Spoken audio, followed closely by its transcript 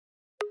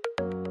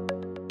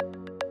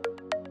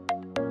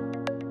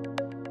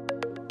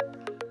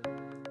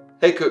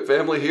Hey Cook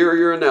family, here are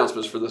your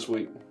announcements for this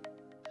week.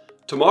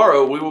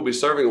 Tomorrow we will be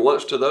serving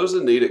lunch to those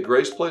in need at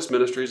Grace Place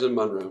Ministries in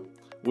Monroe.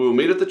 We will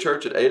meet at the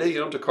church at 8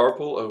 a.m. to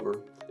carpool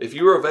over. If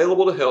you are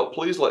available to help,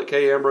 please let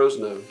Kay Ambrose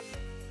know.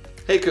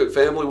 Hey Cook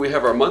family, we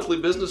have our monthly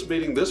business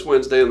meeting this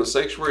Wednesday in the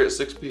sanctuary at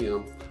 6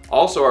 p.m.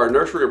 Also, our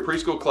nursery and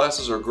preschool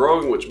classes are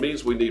growing, which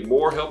means we need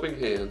more helping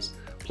hands.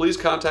 Please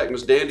contact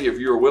Ms. Dandy if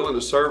you are willing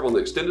to serve on the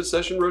extended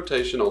session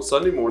rotation on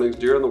Sunday mornings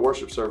during the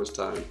worship service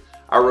time.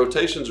 Our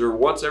rotations are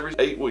once every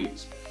 8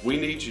 weeks. We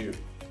need you.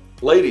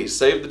 Ladies,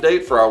 save the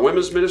date for our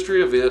women's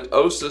ministry event,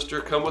 Oh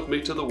Sister, Come With Me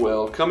to the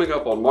Well, coming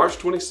up on March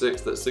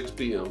 26th at 6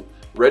 p.m.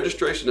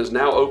 Registration is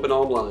now open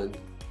online.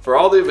 For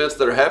all the events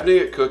that are happening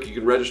at Cook, you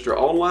can register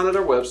online at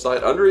our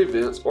website under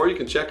events, or you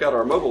can check out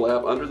our mobile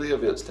app under the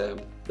events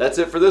tab. That's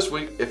it for this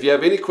week. If you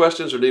have any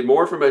questions or need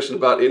more information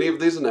about any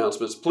of these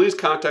announcements, please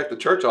contact the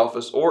church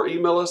office or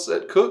email us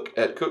at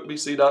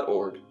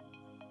cook@cookbc.org.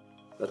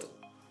 That's all.